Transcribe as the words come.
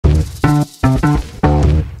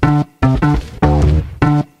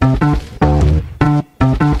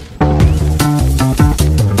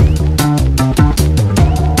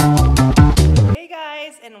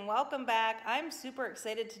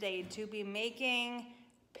excited today to be making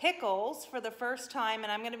pickles for the first time,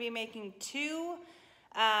 and I'm going to be making two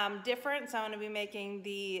different. So I'm going to be making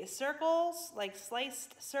the circles, like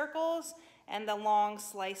sliced circles, and the long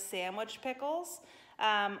sliced sandwich pickles.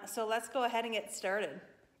 So let's go ahead and get started.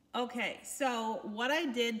 Okay, so what I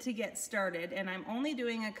did to get started, and I'm only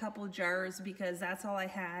doing a couple jars because that's all I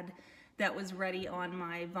had that was ready on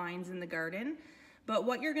my vines in the garden. But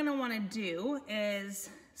what you're gonna wanna do is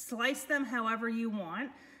slice them however you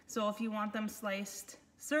want. So if you want them sliced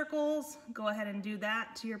circles, go ahead and do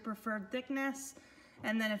that to your preferred thickness.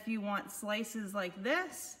 And then if you want slices like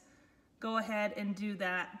this, go ahead and do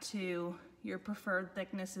that to your preferred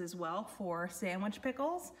thickness as well for sandwich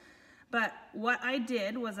pickles. But what I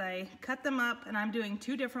did was I cut them up, and I'm doing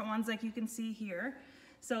two different ones like you can see here.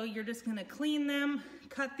 So you're just gonna clean them,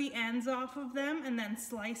 cut the ends off of them, and then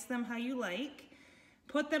slice them how you like.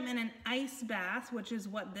 Put them in an ice bath, which is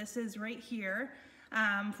what this is right here,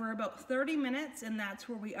 for about 30 minutes, and that's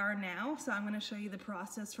where we are now. So I'm gonna show you the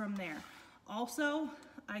process from there. Also,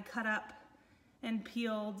 I cut up and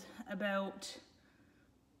peeled about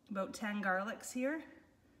 10 garlics here.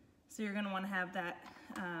 So you're gonna wanna have that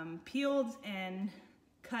peeled and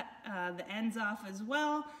cut the ends off as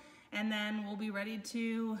well. And then we'll be ready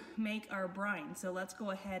to make our brine. So let's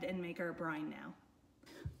go ahead and make our brine now.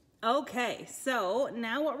 Okay, so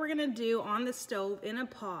now what we're gonna do on the stove in a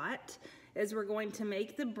pot is we're going to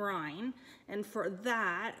make the brine. And for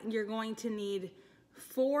that, you're going to need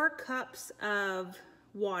 4 cups of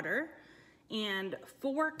water and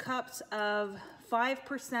 4 cups of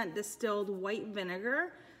 5% distilled white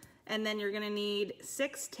vinegar. And then you're gonna need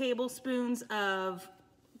 6 tablespoons of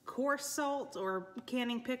coarse salt or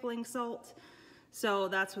canning pickling salt. So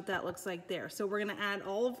that's what that looks like there. So we're gonna add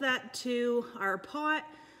all of that to our pot.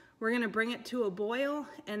 We're gonna bring it to a boil,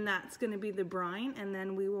 and that's gonna be the brine. And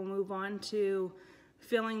then we will move on to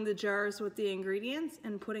filling the jars with the ingredients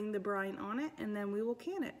and putting the brine on it, and then we will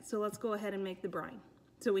can it. So let's go ahead and make the brine.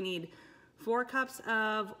 So we need 4 cups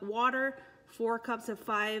of water, 4 cups of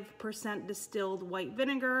 5% distilled white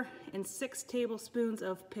vinegar, and 6 tablespoons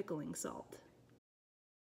of pickling salt.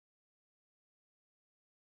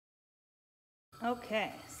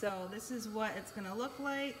 Okay, so this is what it's gonna look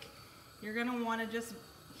like. You're gonna wanna just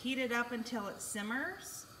heat it up until it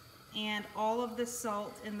simmers and all of the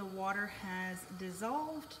salt in the water has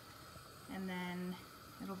dissolved, and then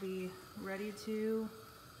it'll be ready to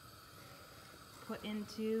put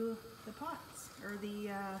into the pots or the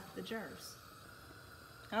jars.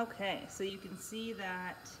 Okay, so you can see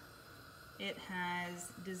that it has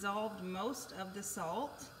dissolved most of the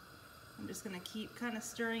salt. I'm just gonna keep kind of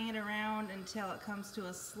stirring it around until it comes to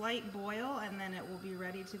a slight boil, and then it will be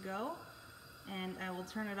ready to go. And I will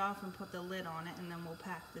turn it off and put the lid on it, and then we'll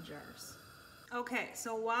pack the jars. Okay,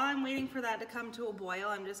 so while I'm waiting for that to come to a boil,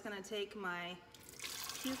 I'm just gonna take my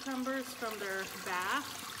cucumbers from their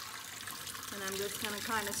bath, and I'm just gonna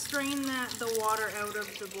kind of strain the water out of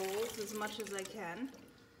the bowls as much as I can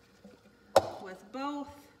with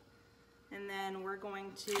both. And then we're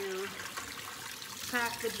going to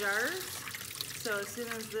pack the jars. So as soon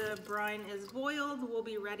as the brine is boiled, we'll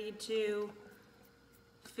be ready to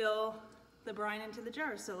fill the brine into the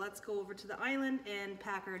jars. So let's go over to the island and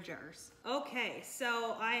pack our jars. Okay,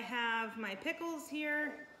 so I have my pickles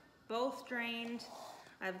here, both drained.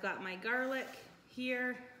 I've got my garlic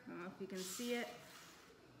here. I don't know if you can see it.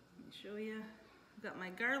 Let me show you. I've got my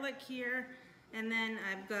garlic here, and then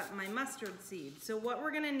I've got my mustard seed. So what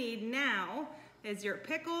we're gonna need now is your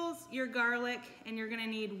pickles, your garlic, and you're gonna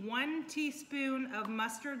need 1 teaspoon of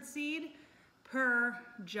mustard seed per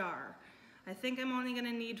jar. I think I'm only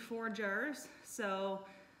gonna need 4 jars, so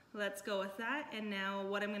let's go with that. And now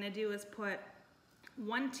what I'm gonna do is put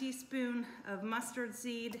 1 teaspoon of mustard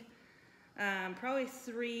seed, probably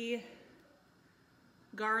 3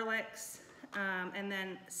 garlics, and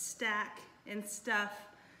then stack and stuff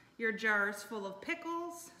your jars full of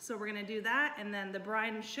pickles. So we're gonna do that, and then the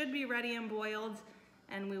brine should be ready and boiled,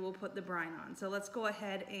 and we will put the brine on. So let's go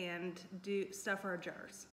ahead and stuff our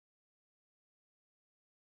jars.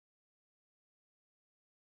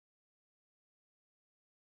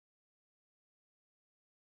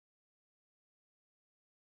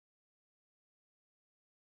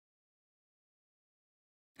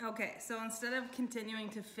 Okay, so instead of continuing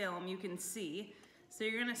to film, you can see. So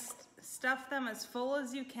you're gonna stuff them as full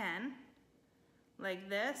as you can, like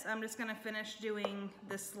this. I'm just gonna finish doing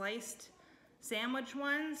the sliced sandwich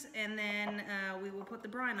ones, and then we will put the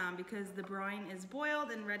brine on because the brine is boiled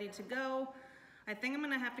and ready to go. I think I'm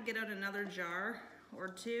gonna have to get out another jar or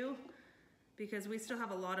 2 because we still have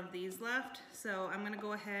a lot of these left. So I'm gonna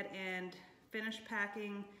go ahead and finish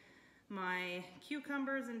packing my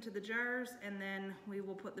cucumbers into the jars, and then we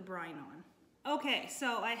will put the brine on. Okay,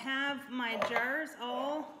 so I have my jars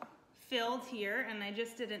all filled here, and I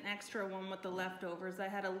just did an extra one with the leftovers. I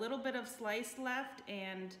had a little bit of sliced left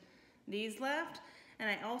and these left, and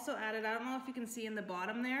I also added, I don't know if you can see in the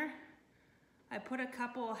bottom there, I put a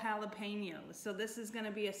couple of jalapenos. So this is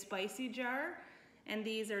gonna be a spicy jar, and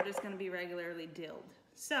these are just gonna be regularly dilled.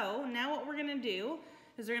 So now what we're gonna do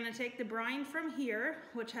is we're gonna take the brine from here,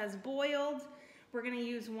 which has boiled. We're gonna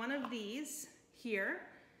use one of these here.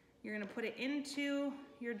 You're gonna put it into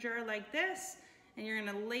your jar like this, and you're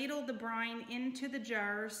gonna ladle the brine into the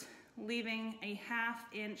jars, leaving a 1/2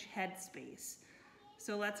 inch head space.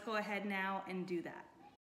 So let's go ahead now and do that.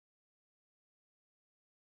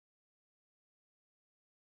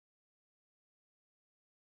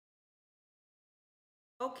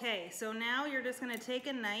 Okay, so now you're just gonna take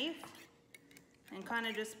a knife and kind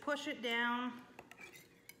of just push it down.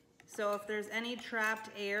 So if there's any trapped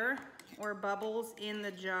air or bubbles in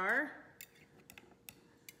the jar,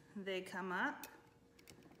 they come up.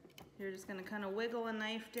 You're just gonna kind of wiggle a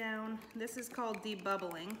knife down. This is called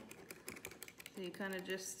debubbling. So you kind of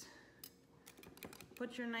just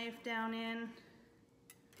put your knife down in,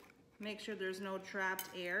 make sure there's no trapped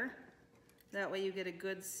air. That way you get a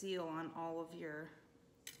good seal on all of your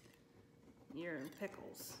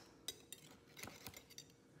pickles.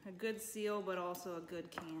 A good seal, but also a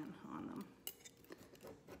good can on them.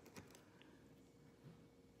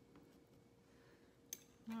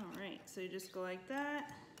 All right, so you just go like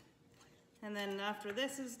that. And then after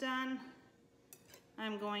this is done,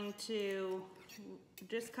 I'm going to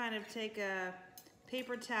just kind of take a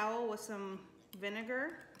paper towel with some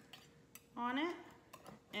vinegar on it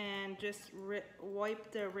and just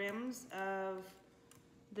wipe the rims of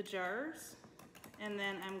the jars. And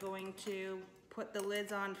then I'm going to put the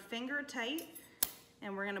lids on finger tight,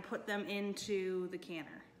 and we're gonna put them into the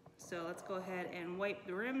canner. So let's go ahead and wipe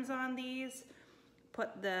the rims on these,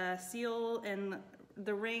 put the seal and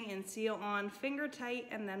the ring and seal on finger tight,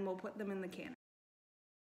 and then we'll put them in the canner.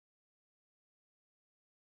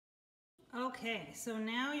 Okay, so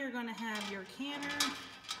now you're gonna have your canner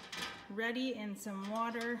ready in some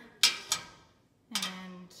water,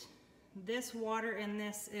 and this water in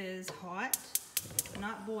this is hot.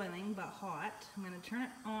 Not boiling, but hot. I'm gonna turn it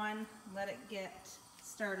on, let it get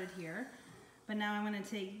started here. But now I'm gonna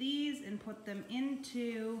take these and put them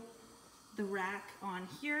into the rack on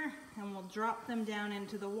here, and we'll drop them down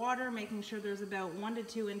into the water, making sure there's about 1 to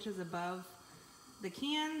 2 inches above the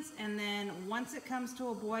cans. And then once it comes to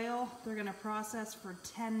a boil, they're gonna process for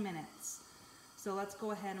 10 minutes. So let's go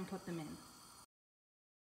ahead and put them in.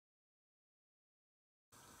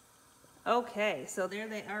 Okay, so there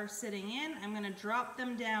they are sitting in. I'm gonna drop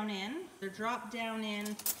them down in. They're dropped down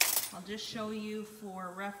in. I'll just show you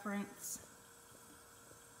for reference.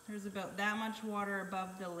 There's about that much water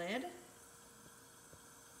above the lid.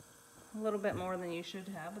 A little bit more than you should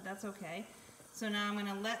have, but that's okay. So now I'm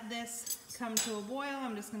gonna let this come to a boil.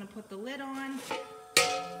 I'm just gonna put the lid on.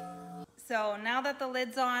 So now that the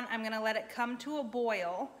lid's on, I'm gonna let it come to a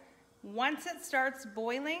boil. Once it starts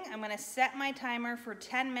boiling, I'm gonna set my timer for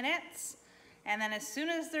 10 minutes, and then as soon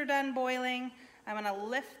as they're done boiling, I'm gonna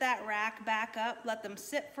lift that rack back up, let them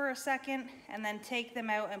sit for a second, and then take them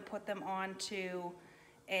out and put them onto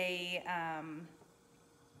a,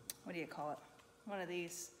 what do you call it? One of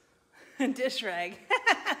these, dish rag,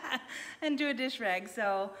 and do a dish rag.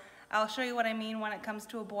 So I'll show you what I mean when it comes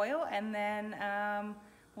to a boil, and then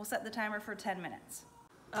we'll set the timer for 10 minutes.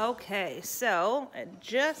 Okay, so it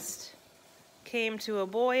just came to a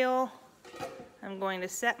boil. I'm going to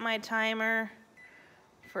set my timer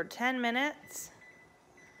for 10 minutes,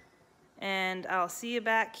 and I'll see you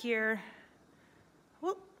back here.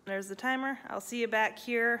 Whoop, there's the timer. I'll see you back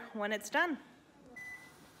here when it's done.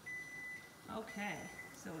 Okay,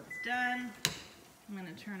 so it's done. I'm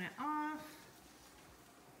gonna turn it off.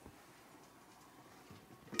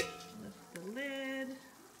 Lift the lid.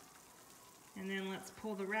 And then let's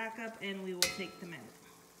pull the rack up and we will take them out.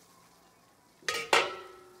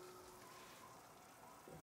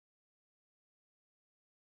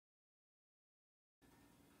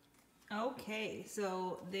 Okay,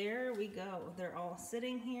 so there we go. They're all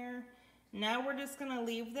sitting here. Now we're just gonna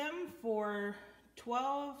leave them for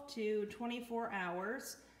 12 to 24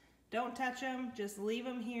 hours. Don't touch them, just leave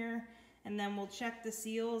them here, and then we'll check the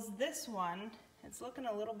seals. This one, it's looking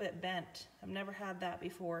a little bit bent. I've never had that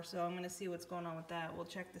before, so I'm gonna see what's going on with that. We'll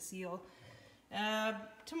check the seal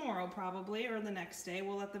tomorrow probably, or the next day.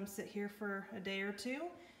 We'll let them sit here for a day or two.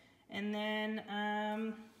 And then,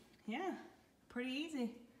 yeah, pretty easy.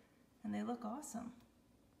 And they look awesome.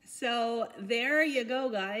 So there you go,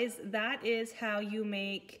 guys. That is how you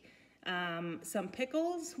make some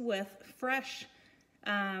pickles with fresh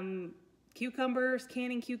cucumbers,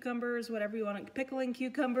 canning cucumbers, whatever you want to, pickling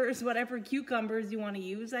cucumbers, whatever cucumbers you want to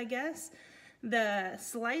use, I guess. The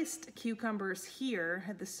sliced cucumbers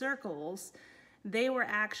here, the circles, they were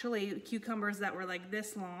actually cucumbers that were like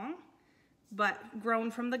this long, but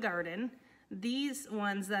grown from the garden. These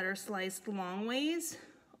ones that are sliced long ways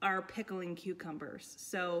are pickling cucumbers.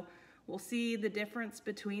 So we'll see the difference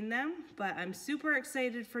between them, but I'm super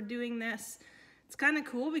excited for doing this. It's kind of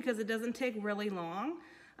cool because it doesn't take really long,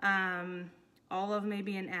 all of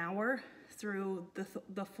maybe an hour through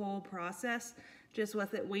the full process, just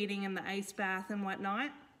with it waiting in the ice bath and whatnot.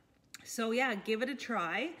 So yeah, give it a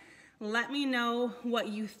try. Let me know what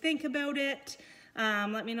you think about it.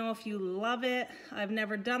 Let me know if you love it. I've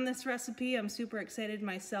never done this recipe. I'm super excited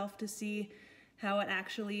myself to see how it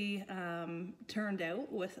actually turned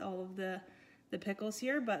out with all of the pickles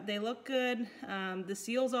here, but they look good. The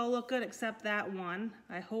seals all look good except that one.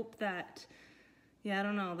 I hope that, yeah, I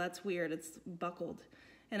don't know, that's weird. It's buckled.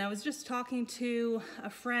 And I was just talking to a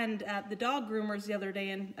friend at the dog groomers the other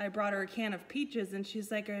day, and I brought her a can of peaches, and she's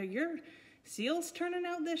like, are your seals turning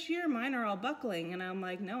out this year? Mine are all buckling. And I'm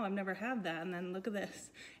like, no, I've never had that. And then look at this.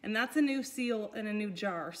 And that's a new seal in a new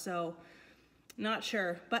jar, so not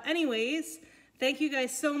sure. But anyways, thank you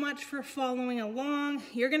guys so much for following along.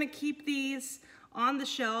 You're gonna keep these on the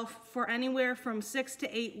shelf for anywhere from 6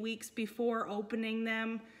 to 8 weeks before opening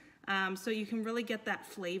them. So you can really get that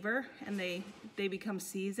flavor and they become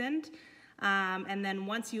seasoned. And then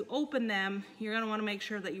once you open them, you're gonna wanna make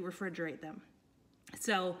sure that you refrigerate them.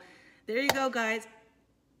 So there you go, guys.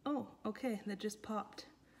 Oh, okay, that just popped.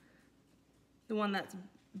 The one that's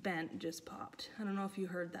bent just popped. I don't know if you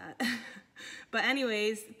heard that. But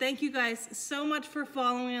anyways, thank you guys so much for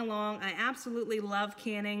following along. I absolutely love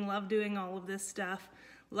canning, love doing all of this stuff.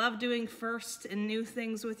 Love doing first and new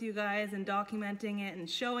things with you guys and documenting it and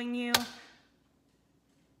showing you.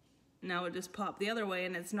 Now it just popped the other way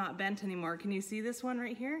and it's not bent anymore. Can you see this one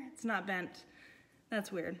right here? It's not bent. That's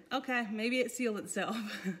weird. Okay, maybe it sealed itself.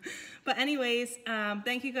 But anyways,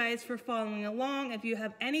 thank you guys for following along. If you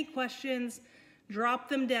have any questions, drop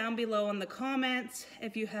them down below in the comments.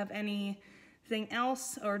 If you have anything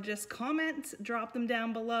else or just comments, drop them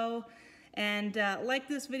down below. And like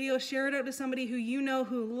this video, share it out to somebody who you know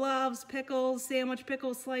who loves pickles, sandwich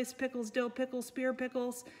pickles, sliced pickles, dill pickles, spear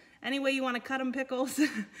pickles, any way you want to cut them pickles.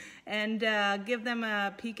 And give them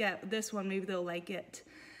a peek at this one, maybe they'll like it.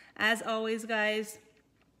 As always, guys,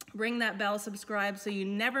 ring that bell, subscribe so you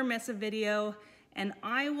never miss a video. And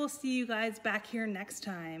I will see you guys back here next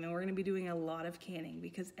time. And we're gonna be doing a lot of canning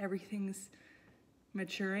because everything's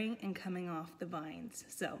maturing and coming off the vines.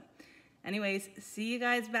 So anyways, see you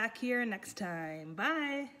guys back here next time.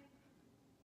 Bye.